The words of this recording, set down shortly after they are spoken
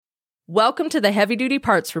Welcome to the Heavy Duty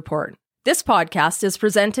Parts Report. This podcast is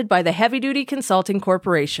presented by the Heavy Duty Consulting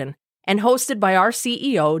Corporation and hosted by our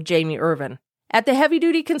CEO, Jamie Irvin. At the Heavy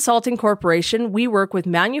Duty Consulting Corporation, we work with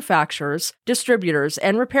manufacturers, distributors,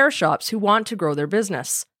 and repair shops who want to grow their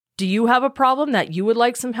business. Do you have a problem that you would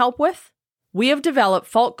like some help with? We have developed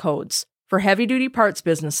fault codes for heavy-duty parts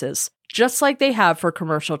businesses, just like they have for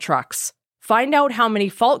commercial trucks. Find out how many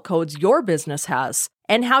fault codes your business has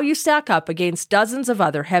and how you stack up against dozens of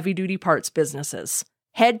other heavy-duty parts businesses.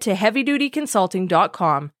 Head to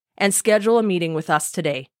heavydutyconsulting.com and schedule a meeting with us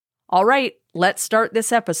today. All right, let's start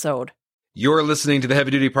this episode. You're listening to the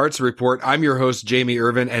Heavy Duty Parts Report. I'm your host, Jamie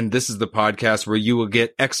Irvin, and this is the podcast where you will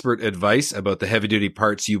get expert advice about the heavy-duty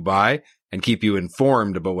parts you buy and keep you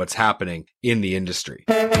informed about what's happening in the industry.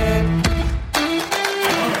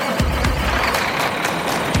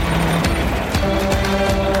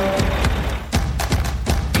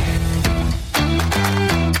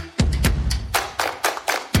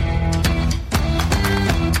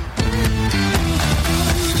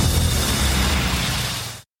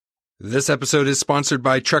 This episode is sponsored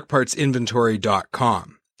by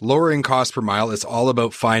TruckPartsInventory.com. Lowering cost per mile is all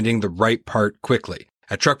about finding the right part quickly.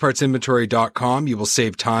 At TruckPartsInventory.com, you will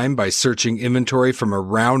save time by searching inventory from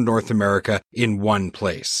around North America in one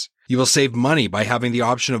place. You will save money by having the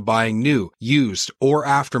option of buying new, used, or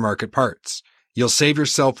aftermarket parts. You'll save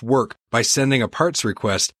yourself work by sending a parts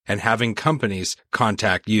request and having companies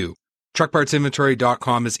contact you.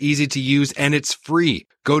 TruckPartsInventory.com is easy to use and it's free.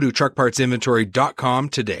 Go to TruckPartsInventory.com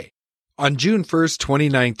today. On June 1st,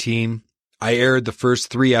 2019, I aired the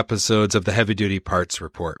first 3 episodes of the Heavy Duty Parts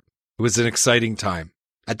Report. It was an exciting time.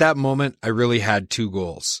 At that moment, I really had 2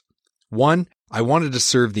 goals. 1, I wanted to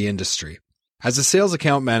serve the industry. As a sales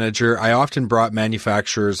account manager, I often brought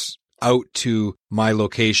manufacturers out to my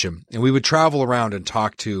location, and we would travel around and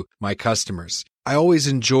talk to my customers. I always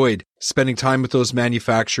enjoyed spending time with those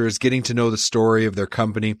manufacturers, getting to know the story of their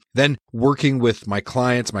company, then working with my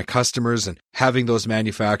clients, my customers, and having those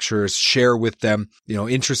manufacturers share with them,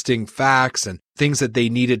 interesting facts and things that they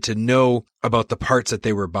needed to know about the parts that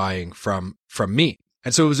they were buying from me.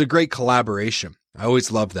 And so it was a great collaboration. I always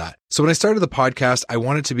loved that. So when I started the podcast, I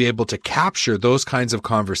wanted to be able to capture those kinds of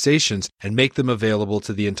conversations and make them available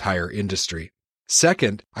to the entire industry.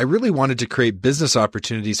 Second, I really wanted to create business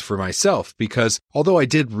opportunities for myself because although I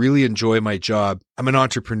did really enjoy my job, I'm an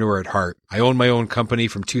entrepreneur at heart. I owned my own company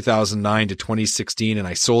from 2009 to 2016 and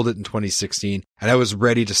I sold it in 2016 and I was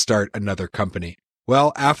ready to start another company.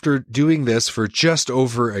 Well, after doing this for just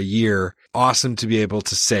over a year, awesome to be able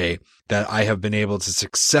to say that I have been able to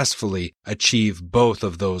successfully achieve both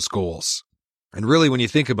of those goals. And really, when you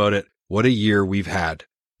think about it, what a year we've had.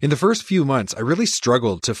 In the first few months, I really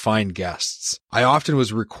struggled to find guests. I often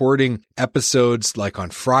was recording episodes like on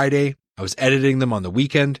Friday. I was editing them on the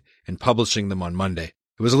weekend and publishing them on Monday.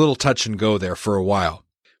 It was a little touch and go there for a while.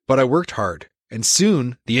 But I worked hard, and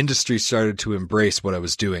soon the industry started to embrace what I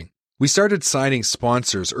was doing. We started signing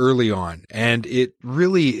sponsors early on, and it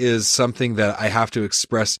really is something that I have to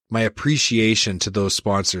express my appreciation to those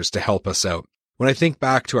sponsors to help us out. When I think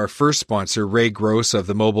back to our first sponsor, Ray Gross of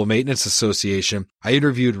the Mobile Maintenance Association, I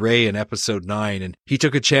interviewed Ray in episode 9 and he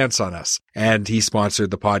took a chance on us and he sponsored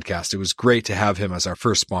the podcast. It was great to have him as our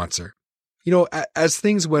first sponsor. As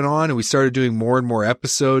things went on and we started doing more and more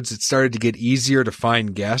episodes, it started to get easier to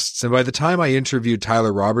find guests. And by the time I interviewed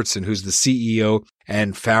Tyler Robertson, who's the CEO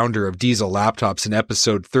and founder of Diesel Laptops in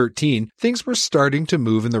episode 13, things were starting to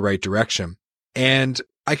move in the right direction. And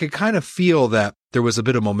I could kind of feel that there was a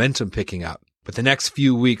bit of momentum picking up. But the next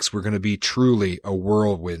few weeks were going to be truly a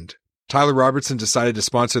whirlwind. Tyler Robertson decided to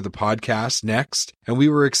sponsor the podcast next, and we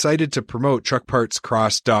were excited to promote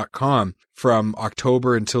TruckPartsCross.com from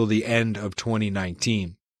October until the end of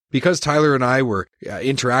 2019. Because Tyler and I were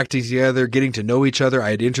interacting together, getting to know each other,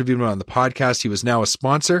 I had interviewed him on the podcast. He was now a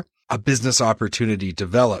sponsor. A business opportunity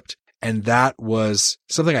developed, and that was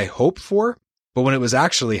something I hoped for. But when it was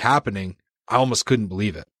actually happening, I almost couldn't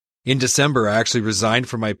believe it. In December, I actually resigned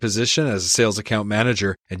from my position as a sales account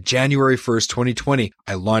manager, and January 1st, 2020,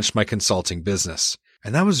 I launched my consulting business.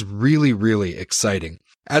 And that was really, really exciting.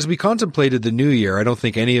 As we contemplated the new year, I don't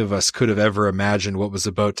think any of us could have ever imagined what was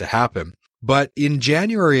about to happen. But in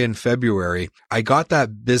January and February, I got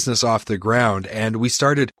that business off the ground and we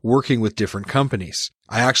started working with different companies.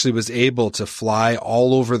 I actually was able to fly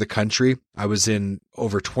all over the country. I was in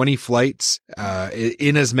over 20 flights,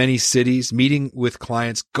 in as many cities, meeting with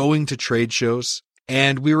clients, going to trade shows.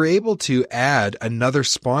 And we were able to add another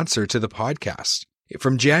sponsor to the podcast.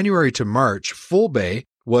 From January to March, Full Bay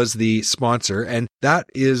was the sponsor, and that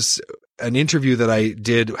is an interview that I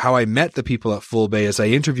did, how I met the people at Full Bay, is I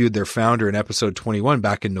interviewed their founder in episode 21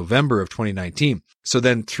 back in November of 2019. So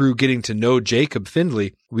then through getting to know Jacob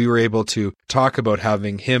Findlay, we were able to talk about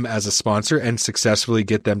having him as a sponsor and successfully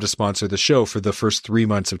get them to sponsor the show for the first 3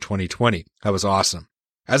 months of 2020. That was awesome.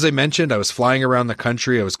 As I mentioned, I was flying around the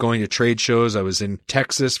country. I was going to trade shows. I was in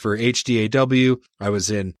Texas for HDAW. I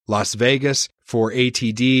was in Las Vegas for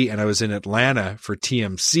ATD, and I was in Atlanta for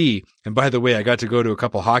TMC. And by the way, I got to go to a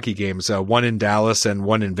couple hockey games, one in Dallas and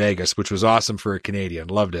one in Vegas, which was awesome for a Canadian.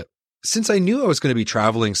 Loved it. Since I knew I was going to be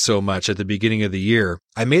traveling so much at the beginning of the year,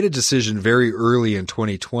 I made a decision very early in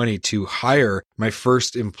 2020 to hire my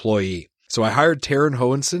first employee. So I hired Taryn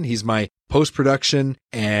Hohenson. He's my post-production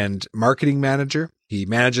and marketing manager. He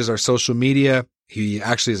manages our social media. He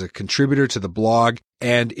actually is a contributor to the blog,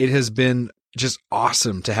 and it has been just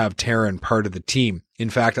awesome to have Taryn part of the team. In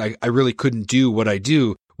fact, I really couldn't do what I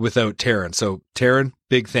do without Taryn. So Taryn,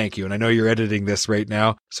 big thank you. And I know you're editing this right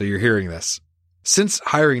now, so you're hearing this. Since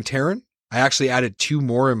hiring Taryn, I actually added 2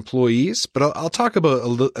 more employees, but I'll talk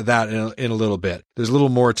about that in a little bit. There's a little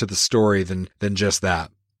more to the story than just that.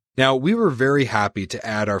 Now, we were very happy to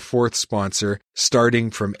add our 4th sponsor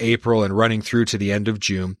starting from April and running through to the end of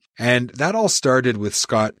June. And that all started with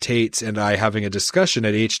Scott Tates and I having a discussion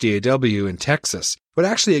at HDAW in Texas. But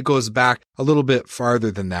actually, it goes back a little bit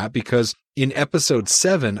farther than that, because in episode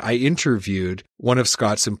 7, I interviewed one of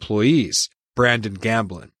Scott's employees, Brandon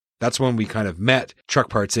Gamblin. That's when we kind of met Truck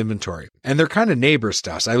Parts Inventory. And they're kind of neighbors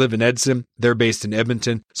to us. I live in Edson. They're based in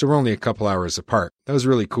Edmonton. So we're only a couple hours apart. That was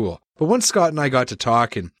really cool. But once Scott and I got to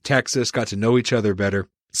talk in Texas, got to know each other better,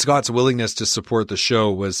 Scott's willingness to support the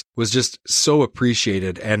show was just so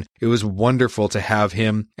appreciated. And it was wonderful to have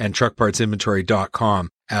him and TruckPartsInventory.com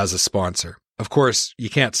as a sponsor. Of course, you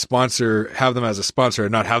can't have them as a sponsor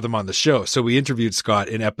and not have them on the show. So we interviewed Scott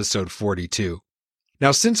in episode 42.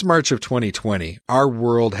 Now, since March of 2020, our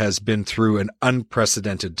world has been through an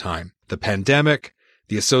unprecedented time. The pandemic,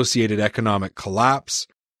 the associated economic collapse,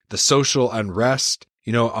 the social unrest,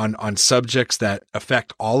 on subjects that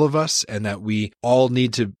affect all of us and that we all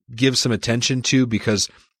need to give some attention to because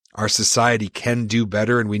our society can do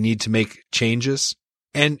better and we need to make changes.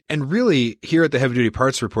 And really, here at the Heavy Duty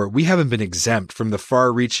Parts Report, we haven't been exempt from the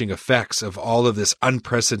far-reaching effects of all of this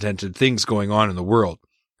unprecedented things going on in the world.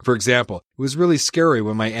 For example, it was really scary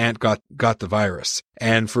when my aunt got the virus.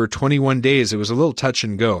 And for 21 days, it was a little touch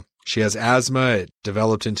and go. She has asthma, it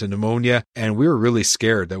developed into pneumonia, and we were really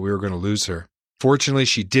scared that we were going to lose her. Fortunately,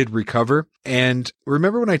 she did recover. And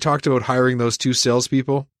remember when I talked about hiring those 2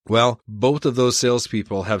 salespeople? Well, both of those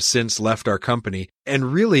salespeople have since left our company.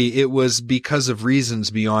 And really, it was because of reasons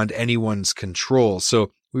beyond anyone's control. So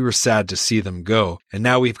we were sad to see them go. And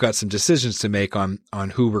now we've got some decisions to make on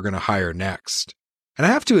who we're going to hire next. And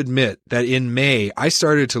I have to admit that in May, I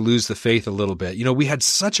started to lose the faith a little bit. We had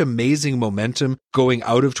such amazing momentum going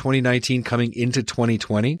out of 2019, coming into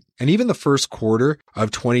 2020. And even the first quarter of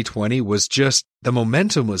 2020 was just, the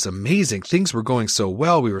momentum was amazing. Things were going so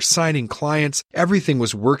well. We were signing clients. Everything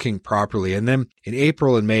was working properly. And then in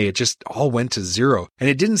April and May, it just all went to zero. And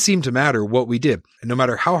it didn't seem to matter what we did. And no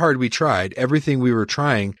matter how hard we tried, everything we were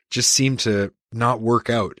trying just seemed to not work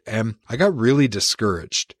out. And I got really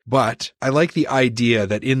discouraged. But I like the idea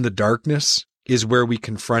that in the darkness is where we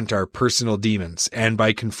confront our personal demons. And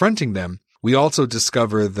by confronting them, we also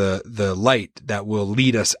discover the light that will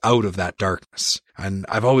lead us out of that darkness. And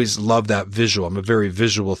I've always loved that visual. I'm a very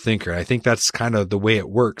visual thinker. I think that's kind of the way it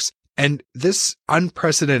works. And this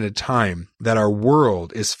unprecedented time that our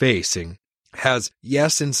world is facing has,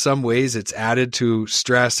 yes, in some ways it's added to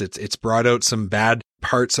stress. It's brought out some bad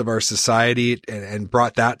parts of our society and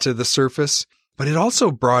brought that to the surface. But it also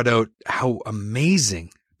brought out how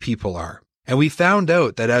amazing people are. And we found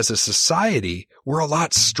out that as a society, we're a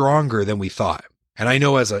lot stronger than we thought. And I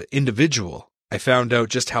know as an individual, I found out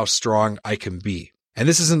just how strong I can be. And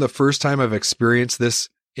this isn't the first time I've experienced this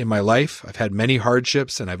in my life. I've had many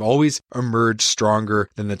hardships and I've always emerged stronger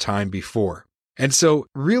than the time before. And so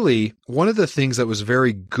really, one of the things that was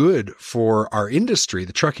very good for our industry,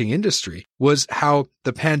 the trucking industry, was how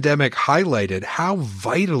the pandemic highlighted how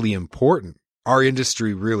vitally important our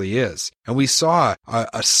industry really is. And we saw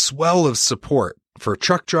a swell of support for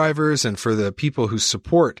truck drivers and for the people who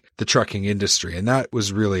support the trucking industry. And that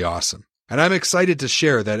was really awesome. And I'm excited to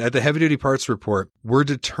share that at the Heavy Duty Parts Report, we're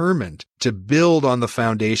determined to build on the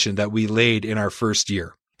foundation that we laid in our first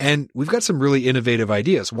year. And we've got some really innovative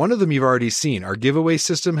ideas. One of them you've already seen. Our giveaway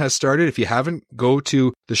system has started. If you haven't, go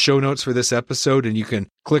to the show notes for this episode and you can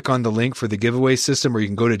click on the link for the giveaway system, or you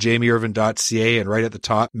can go to jamieirvin.ca and right at the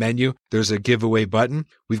top menu, there's a giveaway button.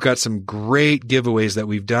 We've got some great giveaways that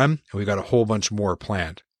we've done, and we've got a whole bunch more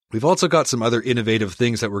planned. We've also got some other innovative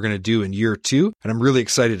things that we're going to do in year 2, and I'm really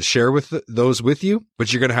excited to share those with you,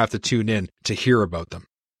 but you're going to have to tune in to hear about them.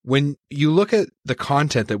 When you look at the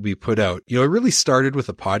content that we put out, it really started with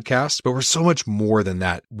a podcast, but we're so much more than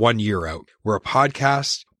that 1 year out. We're a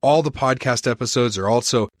podcast. All the podcast episodes are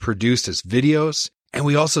also produced as videos, and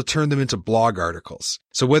we also turn them into blog articles.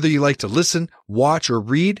 So whether you like to listen, watch, or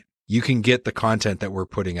read, you can get the content that we're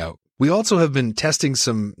putting out. We also have been testing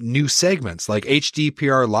some new segments like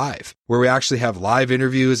HDPR Live, where we actually have live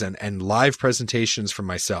interviews and live presentations from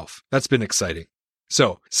myself. That's been exciting.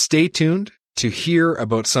 So stay tuned to hear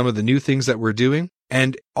about some of the new things that we're doing.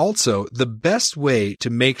 And also, the best way to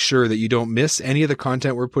make sure that you don't miss any of the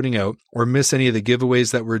content we're putting out or miss any of the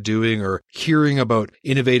giveaways that we're doing or hearing about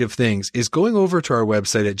innovative things is going over to our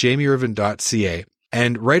website at jamieirvin.ca.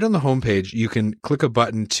 And right on the homepage, you can click a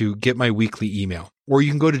button to get my weekly email. Or you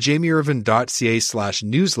can go to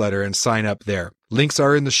jamieirvin.ca/newsletter and sign up there. Links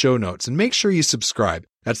are in the show notes. And make sure you subscribe.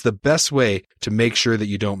 That's the best way to make sure that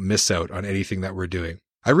you don't miss out on anything that we're doing.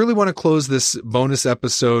 I really want to close this bonus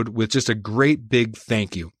episode with just a great big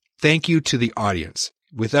thank you. Thank you to the audience.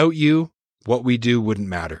 Without you, what we do wouldn't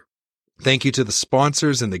matter. Thank you to the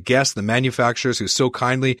sponsors and the guests, the manufacturers who so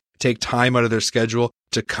kindly take time out of their schedule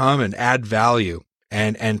to come and add value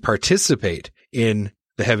and participate in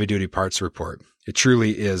the Heavy Duty Parts Report. It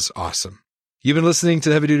truly is awesome. You've been listening to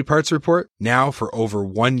the Heavy Duty Parts Report now for over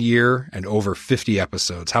 1 year and over 50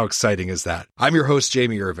 episodes. How exciting is that? I'm your host,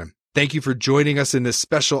 Jamie Irvin. Thank you for joining us in this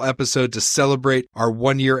special episode to celebrate our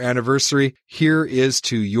 1 year anniversary. Here is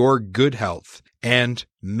to your good health and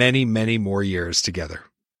many, many more years together.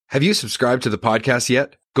 Have you subscribed to the podcast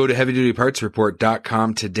yet? Go to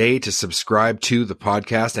heavydutypartsreport.com today to subscribe to the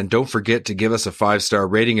podcast. And don't forget to give us a 5-star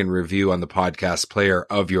rating and review on the podcast player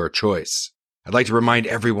of your choice. I'd like to remind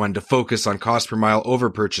everyone to focus on cost per mile over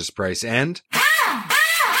purchase price and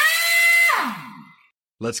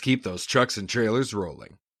let's keep those trucks and trailers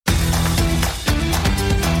rolling.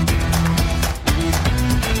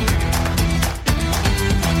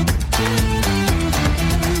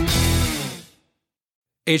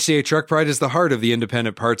 HDA Truck Pride is the heart of the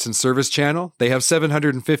independent parts and service channel. They have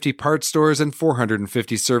 750 parts stores and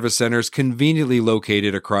 450 service centers conveniently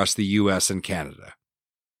located across the U.S. and Canada.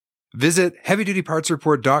 Visit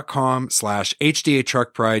heavydutypartsreport.com/HDA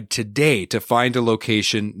Truck Pride today to find a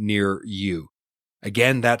location near you.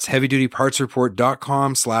 Again, that's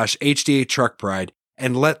heavydutypartsreport.com/HDA Truck Pride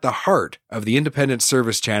and let the heart of the independent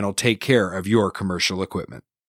service channel take care of your commercial equipment.